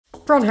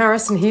Bron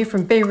Harrison here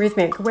from Be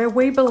Rhythmic, where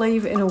we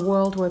believe in a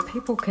world where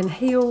people can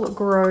heal,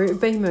 grow,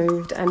 be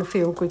moved and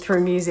feel good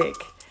through music.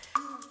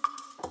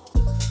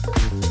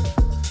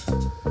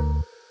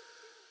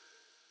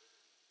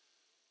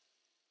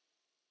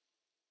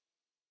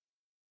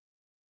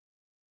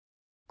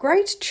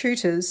 Great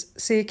tutors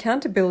see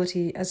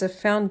accountability as a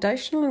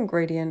foundational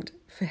ingredient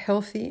for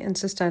healthy and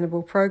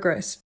sustainable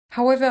progress.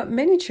 However,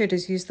 many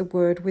tutors use the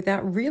word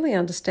without really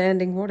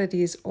understanding what it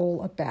is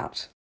all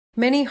about.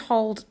 Many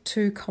hold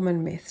two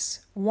common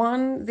myths.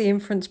 One, the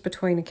inference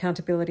between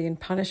accountability and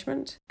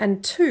punishment,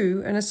 and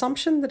two, an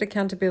assumption that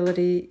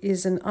accountability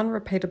is an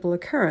unrepeatable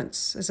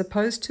occurrence, as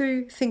opposed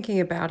to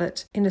thinking about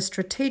it in a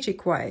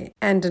strategic way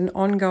and an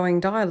ongoing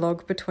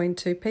dialogue between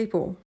two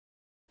people.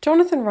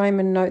 Jonathan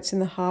Raymond notes in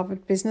the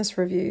Harvard Business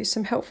Review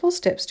some helpful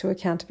steps to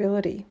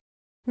accountability.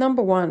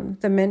 Number 1,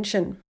 the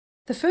mention.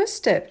 The first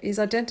step is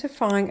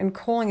identifying and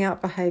calling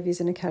out behaviours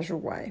in a casual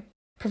way.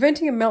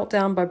 Preventing a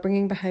meltdown by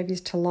bringing behaviours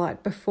to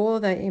light before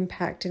they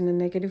impact in a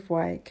negative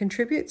way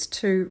contributes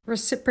to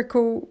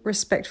reciprocal,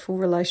 respectful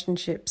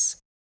relationships.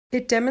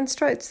 It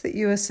demonstrates that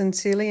you are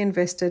sincerely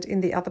invested in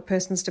the other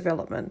person's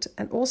development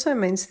and also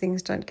means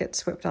things don't get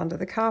swept under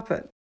the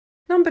carpet.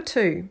 Number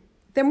 2,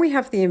 then we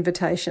have the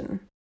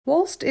invitation.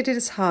 Whilst it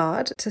is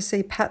hard to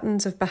see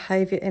patterns of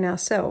behaviour in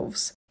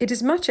ourselves, it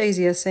is much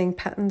easier seeing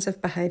patterns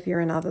of behaviour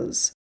in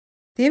others.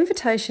 The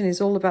invitation is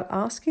all about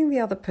asking the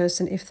other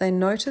person if they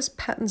notice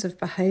patterns of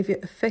behaviour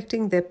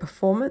affecting their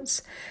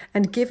performance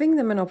and giving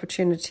them an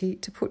opportunity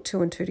to put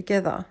two and two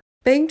together.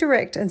 Being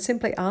direct and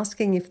simply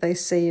asking if they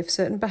see if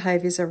certain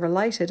behaviours are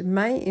related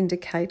may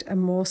indicate a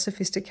more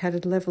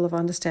sophisticated level of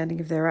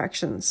understanding of their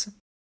actions.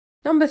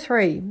 Number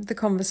 3, the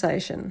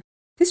conversation.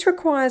 This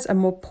requires a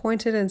more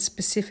pointed and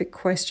specific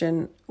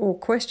question or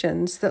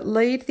questions that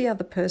lead the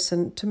other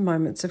person to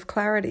moments of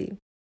clarity.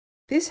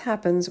 This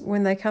happens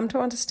when they come to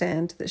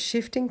understand that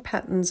shifting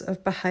patterns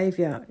of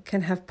behaviour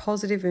can have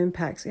positive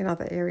impacts in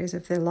other areas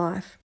of their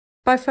life.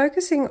 By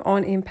focusing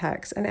on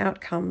impacts and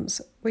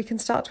outcomes, we can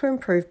start to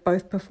improve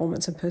both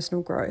performance and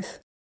personal growth.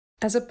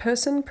 As a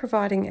person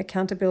providing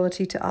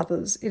accountability to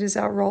others, it is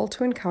our role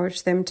to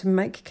encourage them to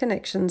make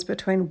connections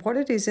between what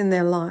it is in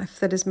their life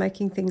that is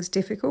making things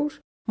difficult,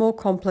 more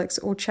complex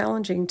or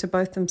challenging to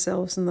both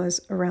themselves and those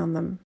around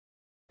them.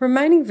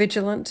 Remaining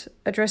vigilant,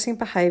 addressing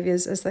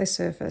behaviours as they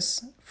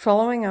surface,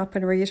 following up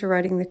and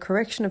reiterating the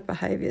correction of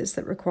behaviours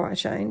that require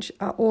change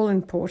are all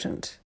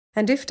important.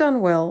 And if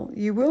done well,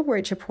 you will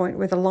reach a point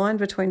where the line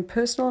between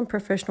personal and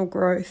professional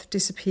growth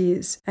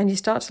disappears and you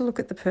start to look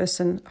at the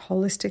person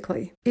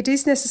holistically. It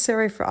is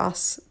necessary for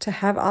us to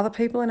have other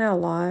people in our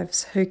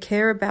lives who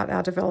care about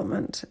our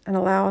development and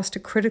allow us to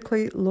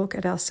critically look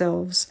at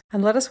ourselves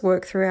and let us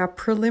work through our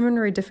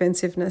preliminary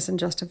defensiveness and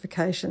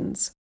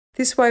justifications.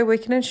 This way we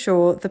can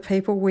ensure the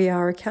people we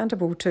are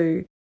accountable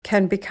to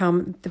can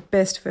become the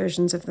best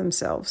versions of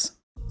themselves.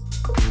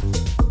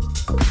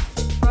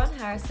 Bron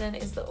Harrison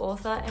is the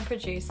author and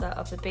producer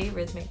of the Be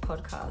Rhythmic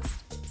podcast,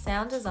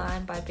 sound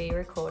designed by Be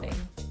Recording.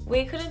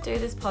 We couldn't do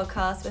this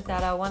podcast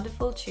without our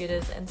wonderful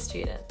tutors and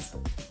students.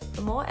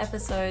 For more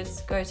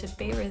episodes, go to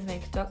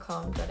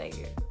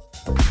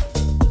berhythmic.com.au.